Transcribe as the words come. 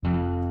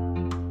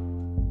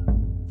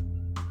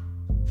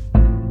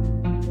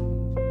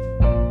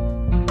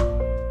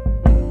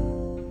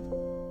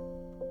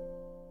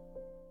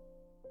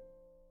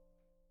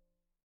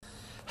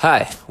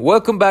Hi,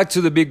 welcome back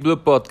to the Big Blue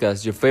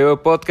Podcast, your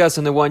favorite podcast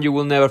and the one you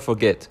will never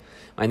forget.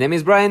 My name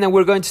is Brian and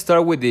we're going to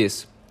start with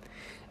this.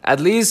 At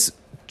least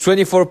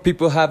 24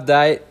 people have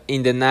died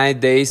in the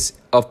 9 days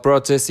of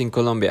protests in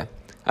Colombia.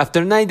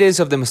 After 9 days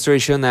of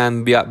demonstration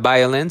and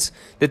violence,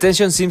 the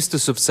tension seems to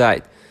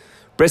subside.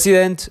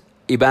 President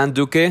Iván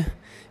Duque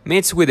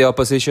meets with the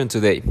opposition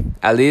today.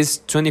 At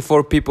least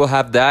 24 people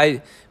have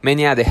died,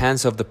 many at the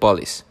hands of the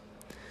police.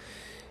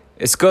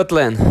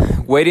 Scotland,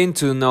 waiting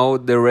to know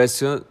the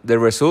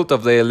result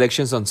of the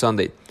elections on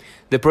Sunday.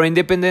 The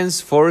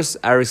pro-independence force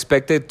are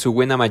expected to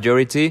win a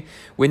majority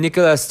with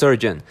Nicola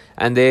Sturgeon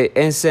and the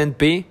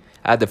SNP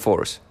at the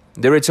force.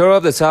 The return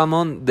of the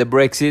salmon, the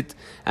Brexit,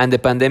 and the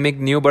pandemic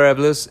new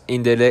variables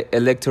in the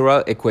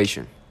electoral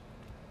equation.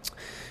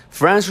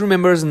 France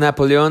remembers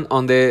Napoleon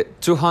on the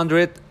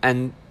 200th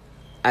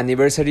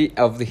anniversary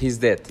of his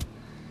death.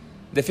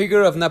 The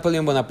figure of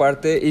Napoleon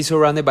Bonaparte is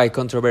surrounded by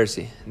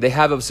controversy. They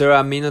have observed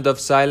a minute of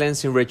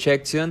silence in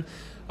rejection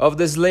of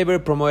the slavery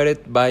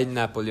promoted by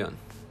Napoleon.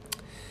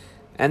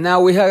 And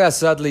now we have a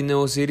sadly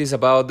news. It is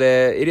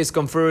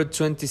confirmed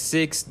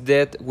 26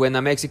 dead when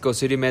a Mexico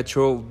City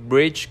metro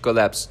bridge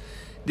collapsed.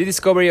 The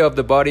discovery of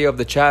the body of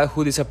the child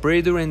who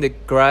disappeared during the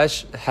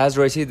crash has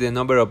raised the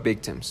number of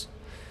victims.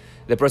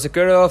 The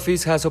prosecutor's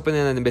office has opened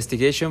an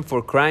investigation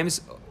for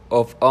crimes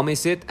of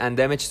homicide and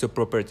damage to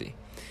property.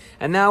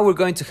 And now we're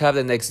going to have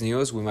the next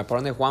news with my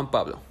partner Juan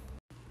Pablo.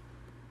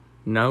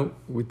 Now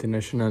with the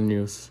national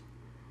news.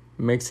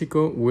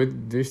 Mexico will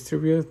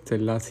distribute the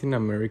Latin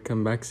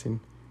American vaccine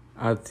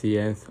at the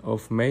end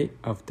of May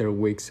after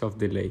weeks of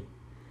delay.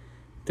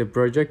 The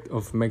project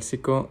of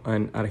Mexico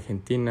and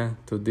Argentina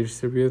to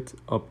distribute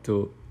up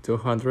to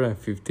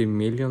 250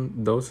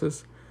 million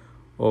doses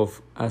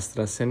of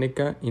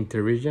AstraZeneca in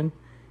the region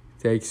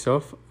takes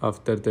off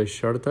after the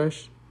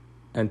shortage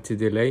and the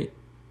delay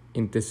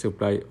in the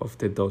supply of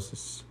the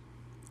doses.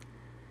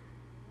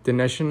 The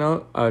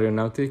National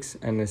Aeronautics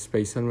and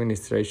Space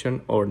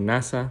Administration, or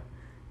NASA,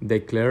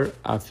 declared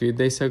a few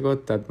days ago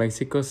that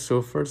Mexico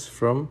suffers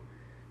from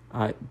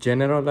a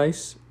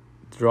generalized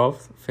drought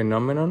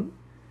phenomenon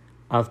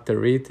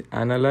after it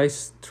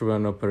analyzed through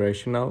an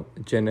operational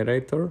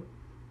generator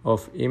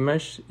of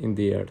images in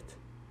the Earth.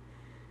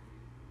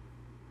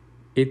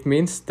 It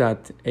means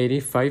that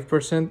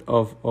 85%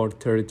 of our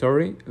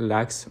territory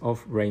lacks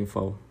of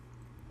rainfall.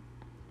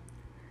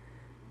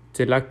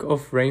 The lack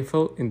of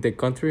rainfall in the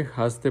country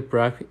has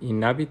deprived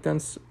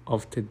inhabitants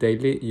of the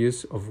daily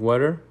use of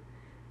water,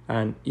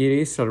 and it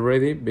is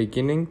already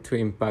beginning to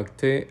impact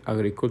the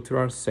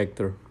agricultural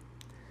sector.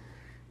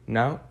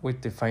 Now,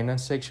 with the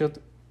finance section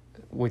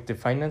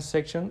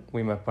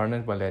with my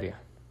partner Valeria.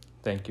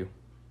 Thank you.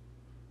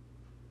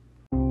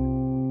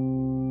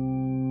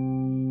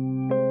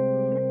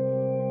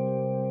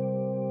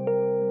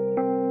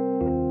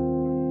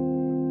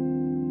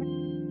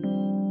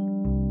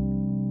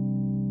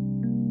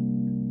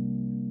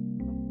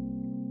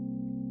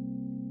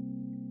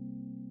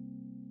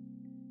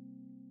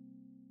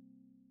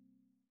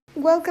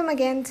 Welcome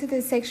again to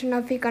the section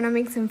of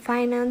Economics and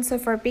Finance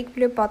of our Big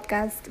Blue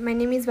podcast. My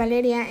name is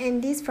Valeria,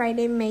 and this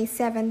Friday, May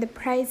 7, the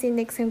price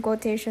index and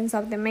quotations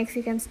of the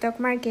Mexican stock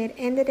market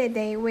ended the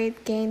day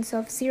with gains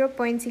of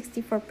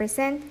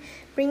 0.64%,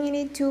 bringing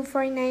it to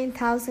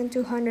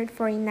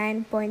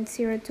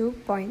 49,249.02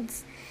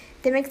 points.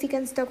 The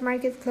Mexican stock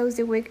market closed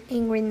the week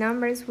in green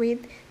numbers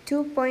with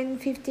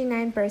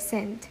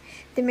 2.59%.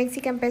 The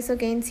Mexican peso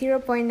gained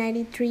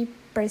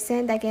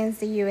 0.93% against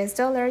the US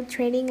dollar,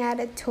 trading at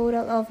a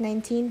total of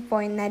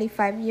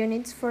 19.95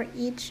 units for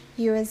each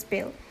US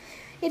bill.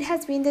 It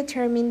has been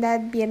determined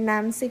that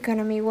Vietnam's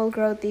economy will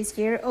grow this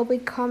year,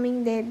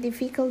 overcoming the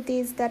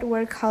difficulties that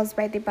were caused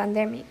by the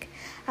pandemic.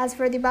 As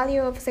for the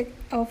value of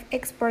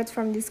exports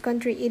from this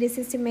country, it is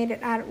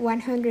estimated at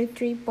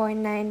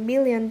 $103.9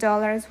 billion,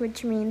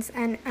 which means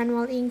an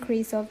annual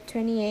increase of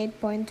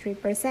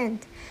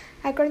 28.3%.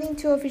 According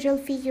to official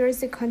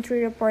figures, the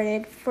country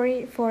reported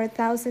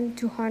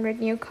 44,200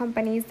 new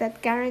companies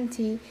that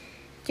guarantee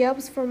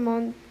jobs for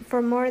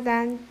more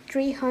than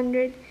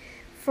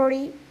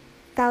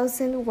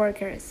 340,000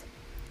 workers.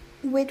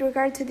 With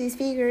regard to these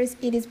figures,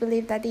 it is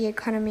believed that the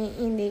economy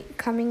in the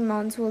coming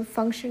months will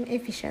function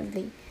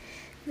efficiently.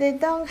 The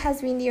dong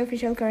has been the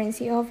official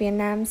currency of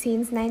Vietnam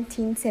since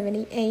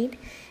 1978,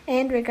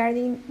 and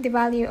regarding the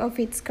value of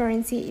its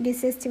currency, it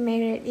is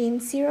estimated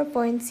in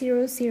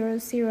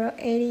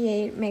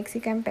 0.00088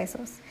 Mexican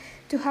pesos.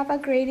 To have a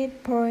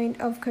graded point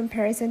of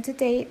comparison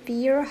today, the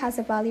euro has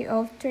a value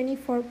of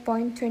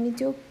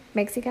 24.22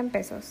 Mexican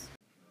pesos.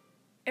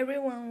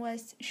 Everyone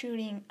was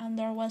shooting and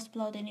there was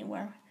blood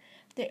anywhere.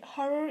 The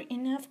horror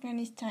in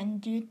Afghanistan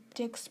due to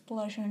the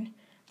explosion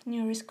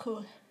near a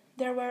school.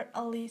 There were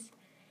at least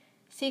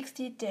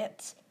 60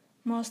 deaths,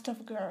 most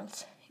of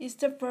girls. It's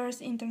the first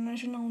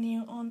international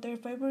news on their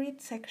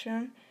favorite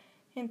section,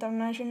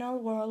 International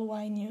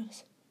Worldwide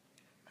News.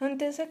 On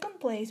the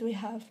second place we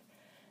have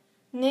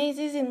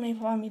Nazis in my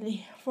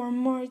family. For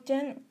more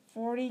than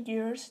 40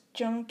 years,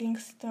 John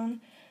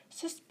Kingston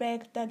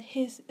suspects that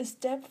his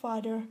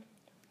stepfather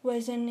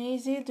was a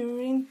Nazi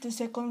during the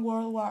Second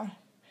World War,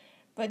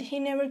 but he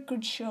never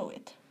could show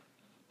it.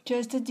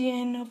 Just at the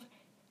end of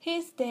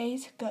his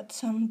days got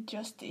some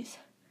justice.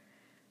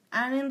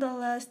 And in the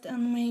last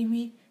and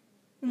maybe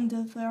in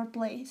the third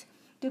place,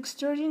 the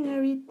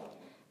extraordinary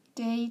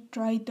day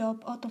dried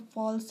up at the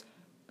Falls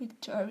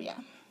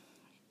Victoria.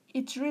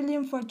 It's really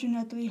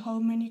unfortunately how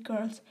many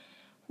girls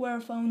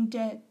were found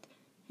dead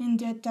in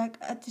the attack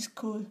at the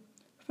school.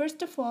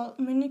 First of all,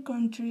 many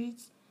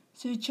countries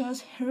such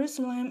as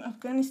Jerusalem,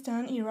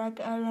 Afghanistan, Iraq,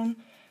 Iran,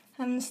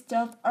 and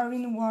stuff are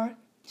in war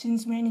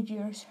since many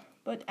years.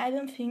 But I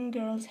don't think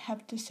girls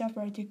have to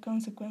suffer the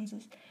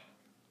consequences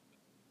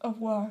of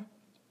war.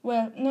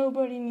 Well,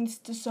 nobody needs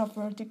to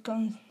suffer the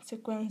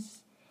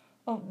consequences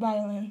of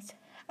violence.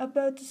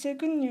 About the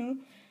second news,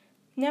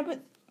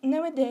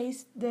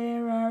 nowadays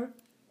there are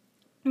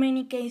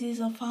many cases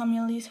of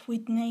families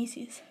with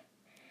Nazis.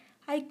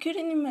 I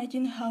couldn't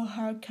imagine how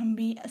hard can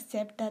be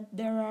accept that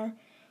there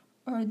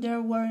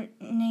were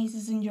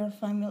Nazis in your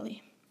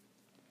family.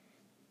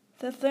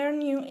 The third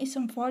news is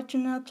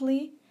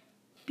unfortunately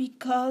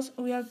because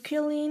we are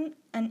killing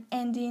and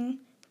ending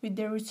with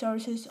the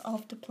resources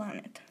of the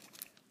planet.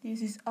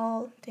 This is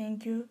all.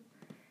 Thank you.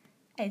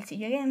 I'll see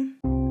you again.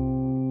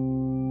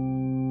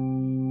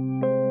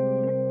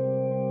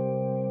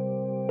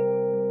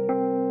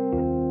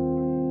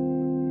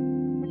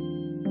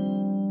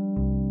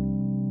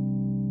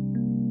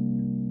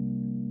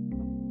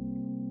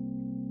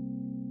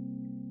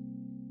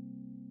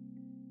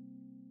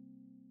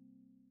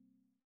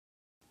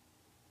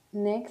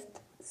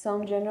 Next,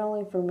 some general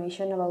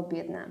information about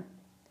Vietnam.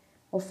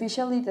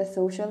 Officially, the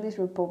Socialist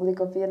Republic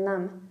of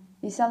Vietnam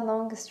is a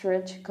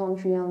long-stretched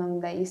country along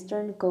the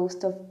eastern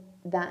coast of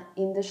the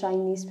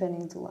Indo-Chinese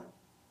Peninsula.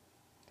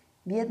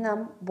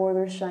 Vietnam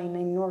borders China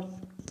in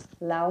north,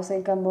 Laos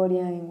and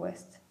Cambodia in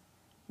west.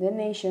 The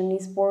nation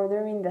is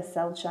bordering the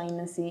South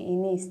China Sea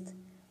in east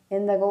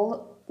and the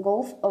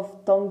Gulf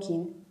of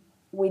Tonkin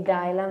with the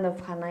island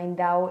of Hanoi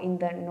Dao in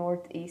the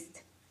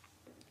northeast.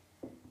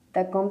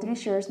 The country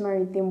shares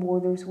maritime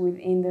borders with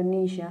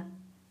Indonesia,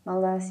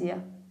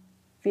 Malaysia,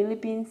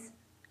 Philippines,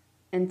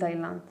 and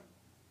Thailand.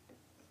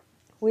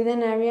 With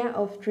an area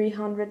of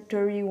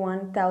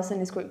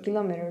 331,000 square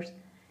kilometers,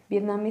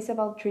 Vietnam is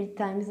about 3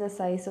 times the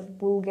size of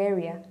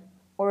Bulgaria,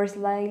 or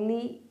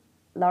slightly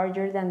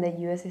larger than the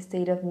US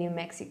state of New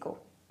Mexico.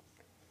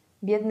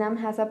 Vietnam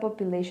has a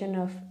population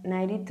of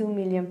 92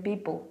 million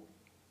people.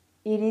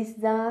 It is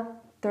the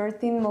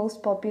 13th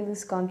most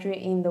populous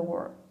country in the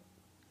world.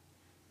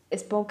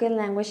 Spoken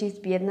language is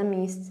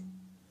Vietnamese.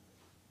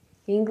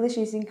 English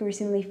is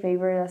increasingly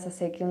favored as a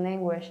second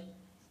language,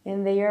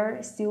 and there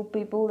are still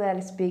people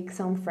that speak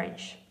some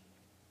French.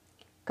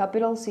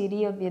 Capital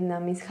city of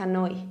Vietnam is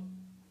Hanoi.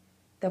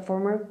 The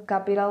former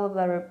capital of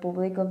the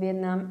Republic of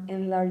Vietnam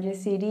and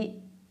largest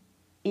city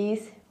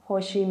is Ho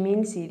Chi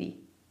Minh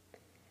City,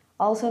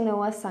 also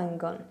known as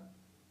Saigon.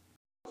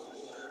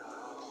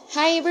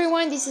 Hi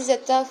everyone, this is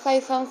the top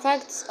 5 fun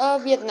facts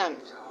of Vietnam.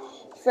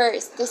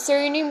 First, the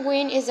surname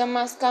Nguyen is the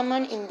most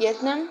common in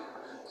Vietnam.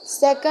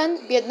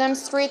 Second,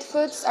 Vietnam's street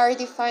foods are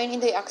defined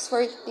in the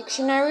Oxford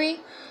Dictionary.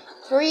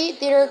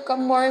 3, there are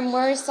more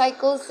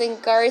motorcycles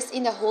than cars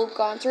in the whole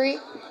country.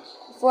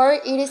 4,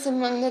 it is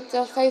among the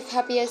top 5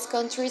 happiest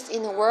countries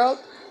in the world.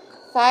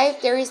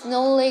 5, there is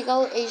no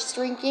legal age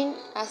drinking.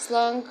 As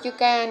long as you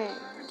can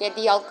get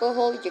the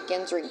alcohol, you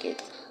can drink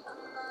it.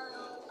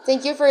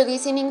 Thank you for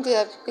listening to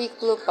the Big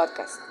Blue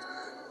Podcast.